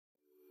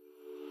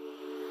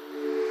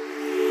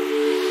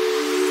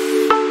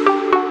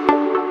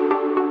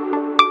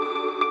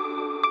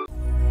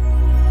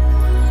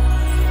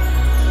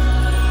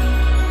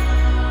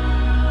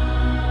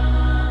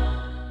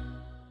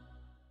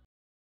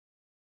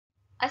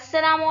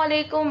Assalamu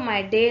alaikum,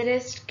 my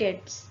dearest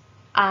kids.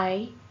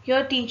 I,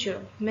 your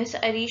teacher, Miss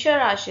Arisha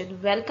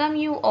Rashid, welcome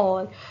you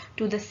all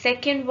to the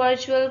second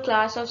virtual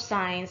class of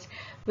science,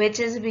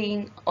 which is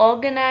being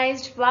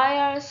organized by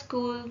our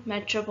school,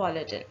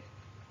 Metropolitan.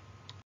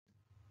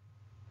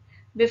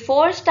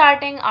 Before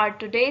starting our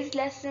today's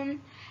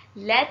lesson,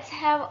 let's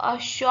have a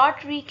short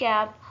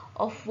recap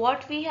of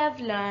what we have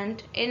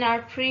learned in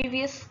our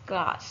previous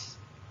class.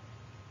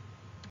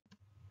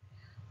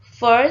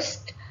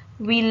 First,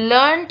 we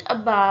learned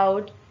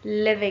about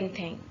living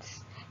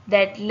things.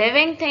 That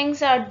living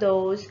things are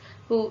those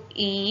who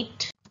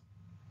eat,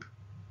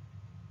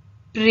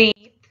 breathe,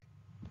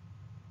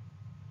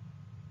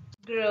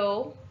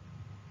 grow,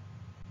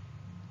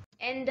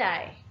 and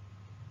die.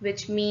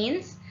 Which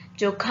means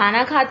जो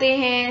खाना खाते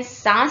हैं,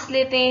 सांस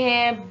लेते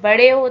हैं,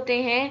 बड़े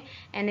होते हैं,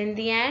 and in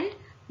the end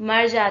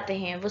मर जाते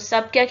हैं, वो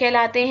सब क्या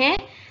कहलाते हैं?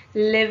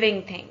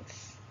 Living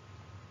things.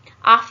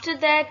 After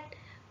that,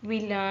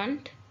 we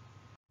learned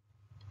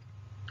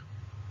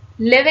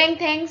living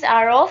things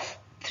are of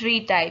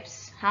three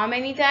types. How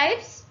many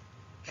types?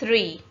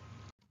 Three.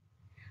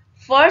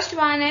 First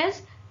one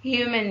is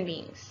human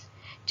beings.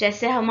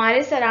 जैसे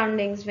हमारे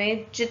सराउंडिंग्स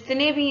में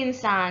जितने भी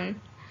इंसान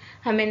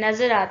हमें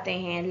नजर आते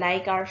हैं,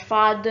 like our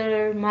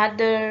father,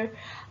 mother,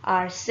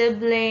 our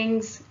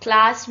siblings,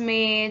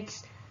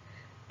 classmates,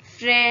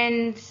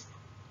 friends,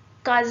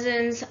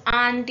 cousins,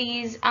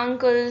 aunties,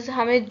 uncles,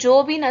 हमें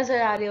जो भी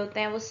नजर आ रहे होते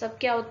हैं वो सब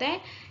क्या होते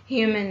हैं?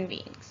 Human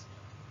beings.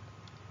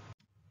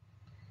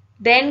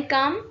 Then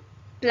come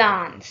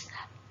plants.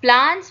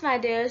 Plants, my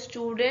dear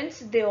students,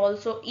 they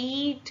also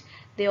eat,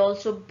 they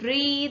also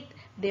breathe,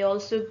 they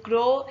also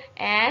grow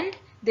and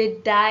they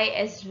die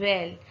as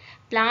well.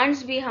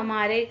 Plants भी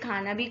हमारे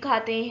खाना भी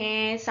खाते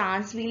हैं,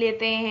 सांस भी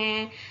लेते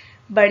हैं,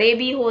 बड़े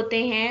भी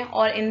होते हैं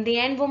और in the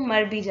end वो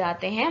मर भी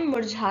जाते हैं,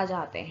 मुरझा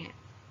जाते हैं.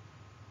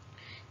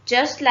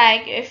 Just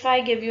like if I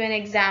give you an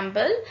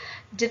example,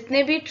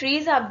 जितने भी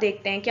trees आप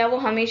देखते हैं, क्या वो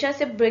हमेशा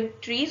से big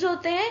trees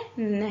होते हैं?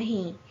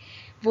 नहीं.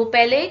 वो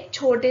पहले एक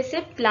छोटे से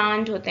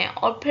प्लांट होते हैं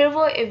और फिर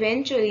वो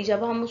इवेंचुअली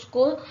जब हम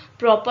उसको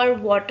प्रॉपर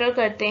वाटर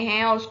करते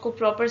हैं और उसको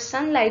प्रॉपर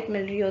सनलाइट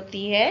मिल रही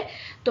होती है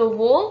तो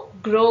वो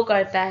ग्रो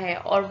करता है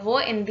और वो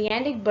इन द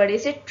एंड एक बड़े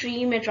से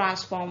ट्री में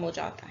ट्रांसफॉर्म हो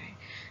जाता है.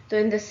 तो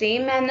in the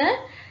same manner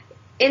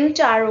in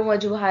चारों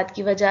वजूहात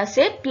की वजह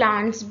से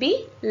प्लांट्स भी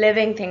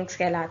लिविंग थिंग्स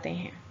कहलाते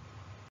हैं.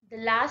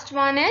 The last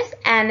one is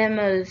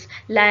animals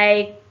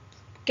like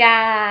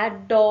cat,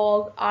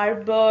 dog, our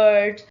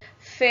birds,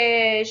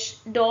 fish,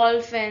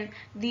 dolphin.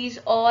 These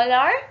all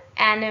are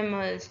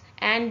animals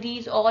and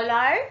these all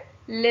are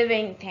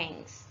living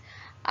things.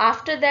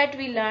 After that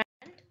we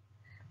learned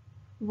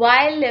why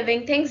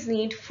living things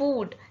need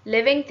food.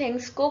 Living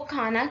things को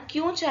खाना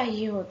क्यों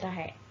चाहिए होता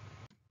है?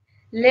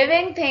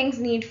 Living things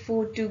need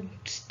food to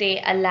stay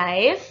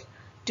alive,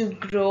 to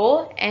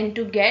grow and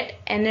to get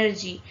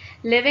energy.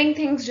 Living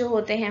things जो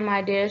होते हैं my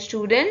dear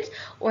students,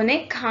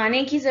 उन्हें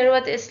खाने की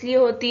ज़रूरत इसलिए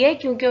होती है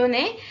क्योंकि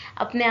उन्हें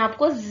अपने आप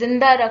को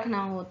जिंदा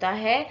रखना होता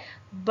है,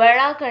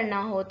 बड़ा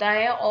करना होता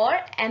है और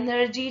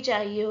एनर्जी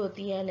चाहिए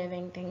होती है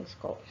लिविंग थिंग्स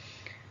को.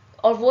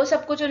 और वो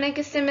सब कुछ उन्हें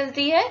किससे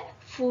मिलती है?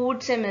 फूड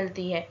से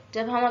मिलती है.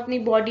 जब हम अपनी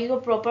बॉडी को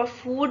प्रॉपर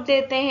फूड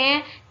देते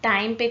हैं,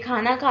 टाइम पे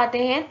खाना खाते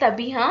हैं,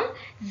 तभी हम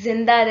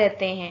जिंदा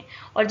रहते हैं.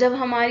 और जब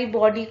हमारी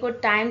बॉडी को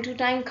टाइम टू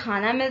टाइम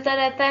खाना मिलता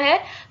रहता है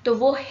तो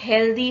वो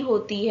हेल्दी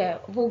होती है,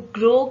 वो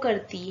ग्रो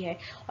करती है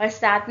और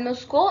साथ में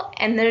उसको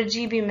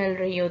एनर्जी भी मिल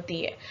रही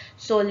होती है.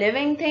 सो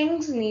living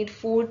things need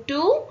food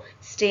to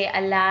stay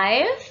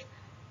alive,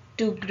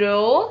 to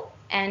grow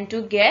and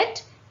to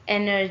get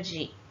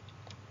energy.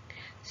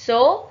 So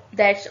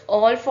that's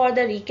all for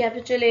the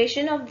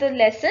recapitulation of the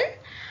lesson.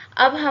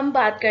 अब हम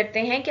बात करते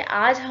हैं कि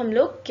आज हम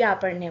लोग क्या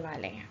पढ़ने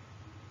वाले हैं.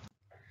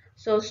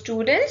 So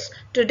students,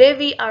 today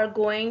we are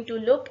going to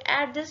look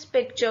at this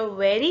picture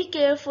very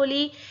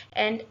carefully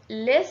and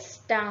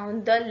list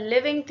down the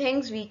living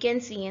things we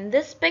can see in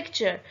this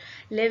picture.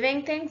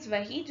 Living things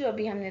वही जो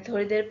अभी हमने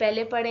थोड़ी देर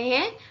पहले पढ़े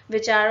हैं,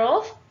 which are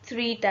of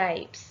three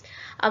types.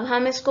 अब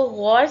हम इसको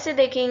गौर से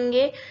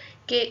देखेंगे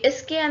कि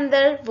इसके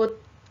अंदर वो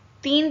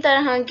तीन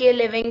तरह के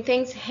लिविंग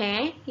थिंग्स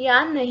हैं या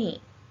नहीं.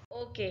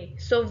 Okay,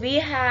 so we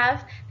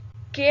have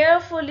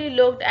carefully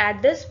looked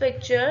at this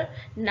picture.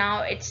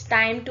 Now it's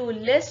time to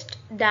list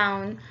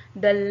down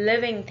the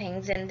living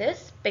things in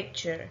this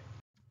picture.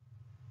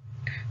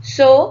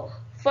 So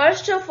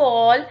first of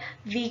all,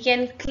 we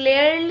can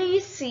clearly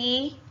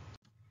see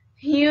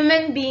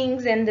human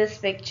beings in this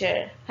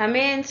picture.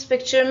 हमें इस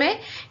picture में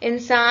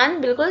इंसान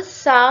बिल्कुल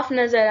साफ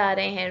नजर आ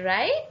रहे हैं,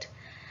 right?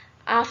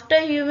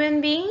 After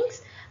human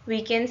beings, we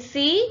can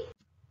see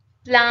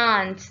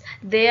plants.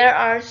 There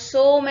are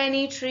so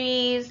many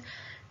trees,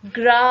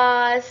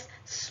 grass,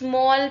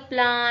 small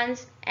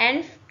plants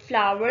and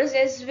flowers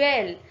as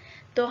well.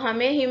 तो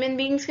हमें human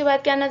beings के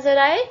बाद क्या नजर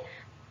आए?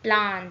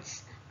 Plants.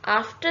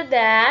 After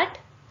that,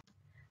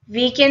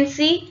 we can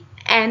see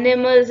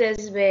animals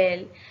as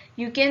well.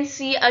 You can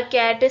see a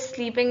cat is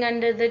sleeping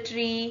under the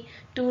tree,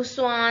 two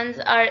swans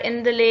are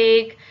in the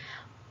lake.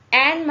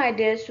 And my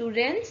dear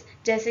students,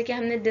 जैसे कि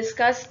हमने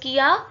discuss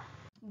किया,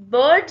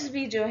 birds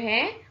भी जो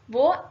हैं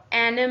वो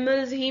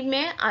animals ही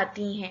में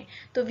आती हैं.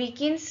 तो we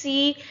can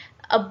see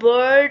a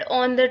bird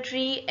on the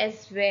tree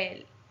as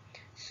well.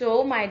 So,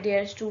 my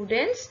dear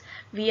students,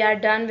 we are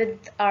done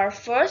with our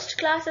first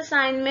class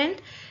assignment.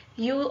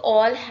 You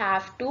all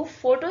have to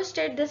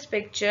photostate this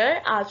picture.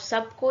 आप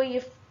सबको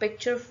ये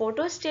picture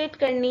photostate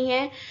करनी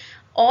है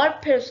और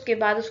फिर उसके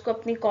बाद उसको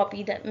अपनी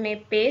कॉपी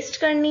में पेस्ट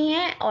करनी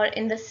है. और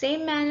इन द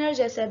सेम मैनर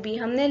जैसे अभी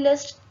हमने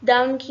लिस्ट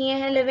डाउन किए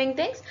हैं लिविंग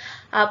थिंग्स,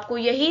 आपको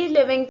यही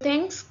लिविंग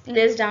थिंग्स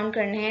लिस्ट डाउन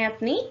करने हैं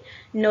अपनी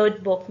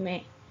नोटबुक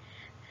में.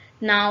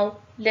 Now,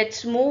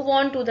 let's move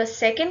on to the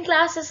second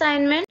class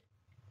assignment,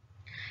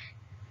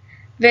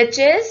 which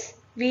is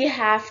we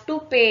have to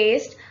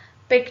paste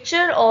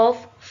picture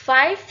of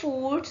 5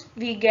 foods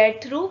we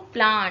get through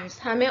plants.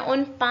 हमें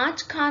उन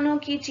 5 खानों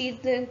की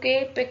चीज़ों के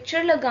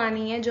पिक्चर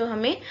लगानी है जो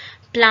हमें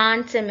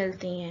प्लांट से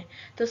मिलती हैं.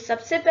 तो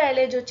सबसे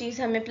पहले जो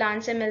चीज़ हमें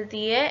प्लांट से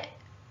मिलती है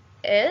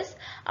is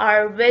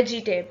our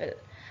vegetable.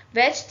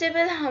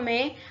 वेजिटेबल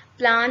हमें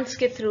प्लांट्स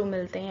के थ्रू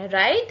मिलते हैं,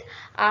 right?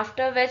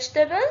 After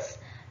vegetables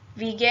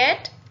we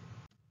get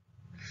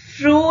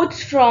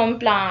fruits from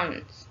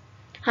plants.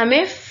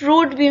 हमें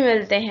फ्रूट भी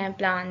मिलते हैं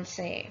प्लांट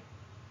से.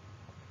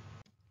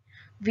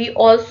 We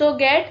also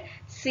get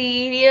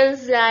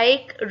serials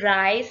like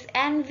rice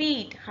and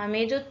wheat.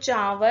 हमें जो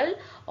चावल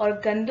और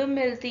गंदम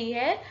मिलती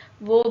है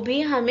वो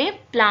भी हमें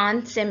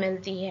प्लांट से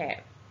मिलती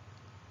है.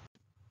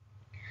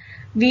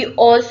 We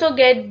also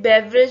get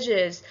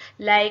beverages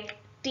like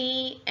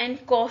T and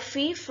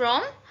coffee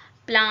from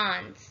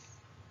plants.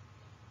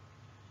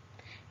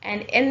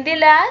 And in the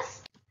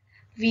last,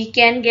 we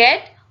can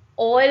get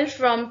oil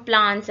from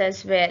plants as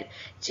well.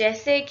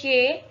 जैसे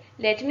कि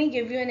let me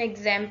give you an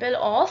example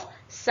of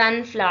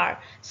sunflower.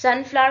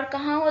 Sunflower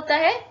कहाँ होता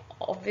है?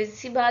 Obvious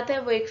सी बात है,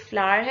 वो एक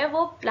flower है,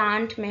 वो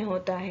plant में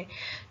होता है.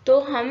 तो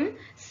हम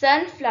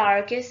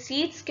sunflower के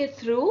seeds के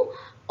through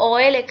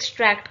ऑयल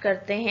एक्सट्रैक्ट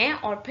करते हैं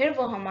और फिर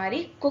वो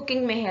हमारी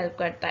कुकिंग में हेल्प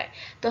करता है.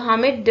 तो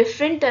हमें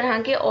डिफरेंट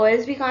तरह के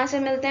ऑयल्स भी कहाँ से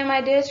मिलते हैं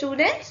माय डियर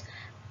स्टूडेंट्स?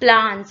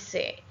 प्लांट्स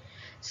से.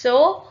 So,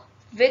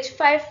 which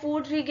 5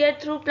 foods we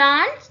get through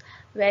plants?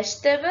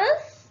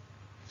 Vegetables,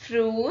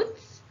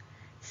 fruits,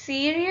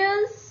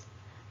 cereals,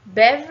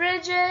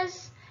 beverages,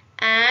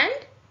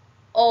 and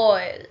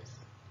oils.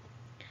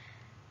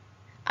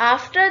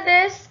 After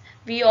this,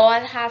 we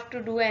all have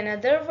to do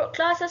another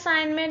class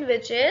assignment,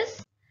 which is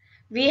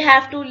we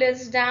have to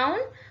list down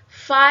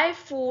 5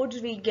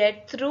 foods we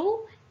get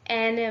through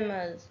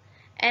animals.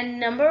 And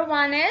number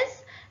 1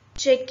 is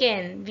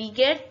chicken. We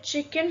get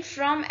chicken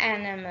from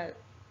animal.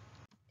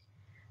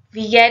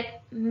 We get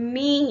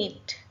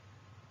meat.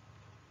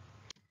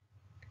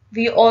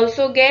 We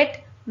also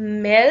get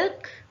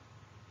milk.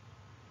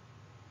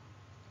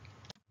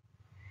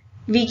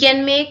 We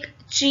can make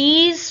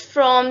cheese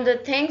from the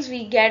things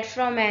we get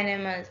from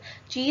animals.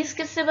 Cheese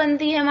किससे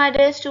बनती है my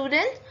dear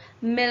students?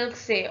 Milk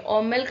से.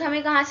 और milk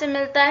हमें कहाँ से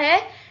मिलता है?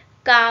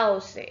 Cow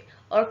से.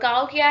 और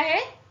cow क्या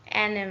है?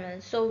 Animal.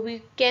 So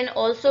we can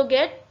also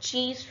get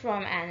cheese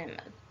from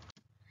animal.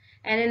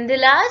 And in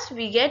the last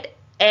we get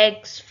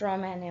eggs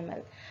from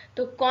animal.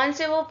 तो कौन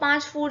से वो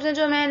 5 फूड्स हैं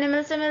जो हमें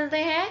एनिमल से मिलते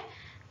हैं?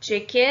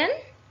 चिकन,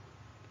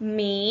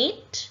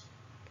 मीट,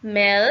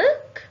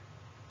 मिल्क,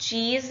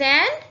 चीज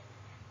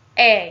and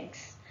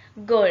eggs.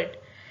 Good.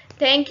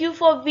 Thank you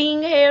for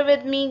being here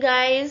with me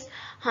guys.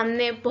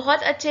 हमने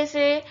बहुत अच्छे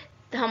से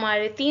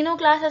हमारे तीनों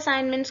क्लास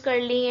असाइनमेंट्स कर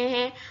लिए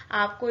हैं.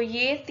 आपको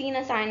ये 3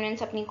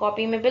 असाइनमेंट्स अपनी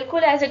कॉपी में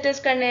बिल्कुल एज इट इज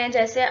करने हैं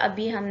जैसे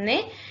अभी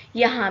हमने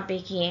यहाँ पे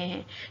किए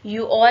हैं.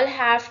 You all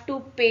have to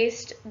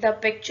paste the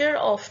picture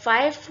of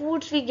 5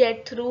 foods we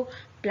get through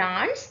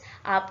plants.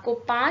 आपको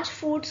 5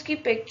 फूड्स की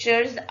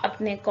पिक्चर्स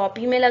अपने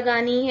कॉपी में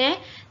लगानी है,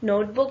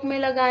 नोटबुक में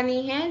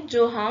लगानी है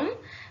जो हम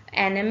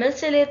एनिमल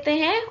से लेते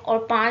हैं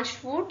और 5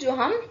 फूड जो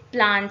हम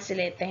प्लांट से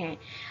लेते हैं.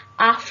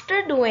 After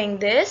doing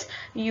this,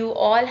 you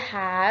all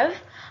have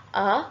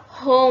a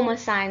home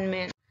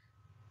assignment.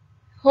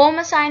 Home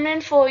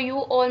assignment for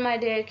you all, my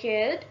dear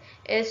kid,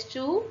 is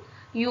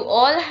you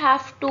all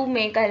have to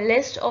make a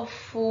list of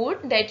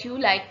food that you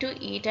like to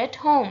eat at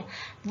home.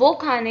 वो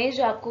खाने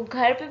जो आपको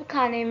घर पे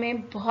खाने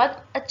में बहुत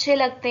अच्छे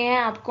लगते हैं,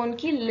 आपको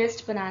उनकी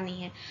लिस्ट बनानी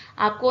है.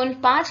 आपको उन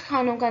 5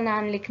 खानों का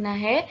नाम लिखना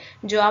है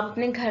जो आप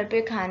अपने घर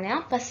पे खाना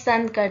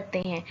पसंद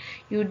करते हैं.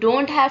 You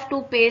don't have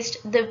to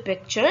paste the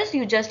pictures,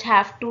 you just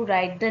have to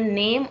write the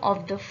name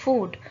of the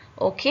food.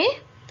 Okay?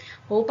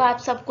 Hope आप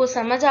सबको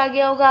समझ आ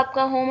गया होगा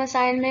आपका होम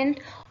असाइनमेंट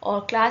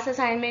और क्लास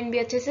असाइनमेंट भी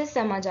अच्छे से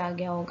समझ आ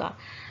गया होगा.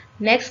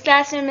 नेक्स्ट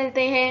क्लास में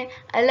मिलते हैं.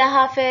 अल्लाह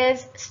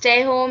हाफिज.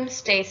 Stay home,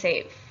 stay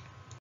safe.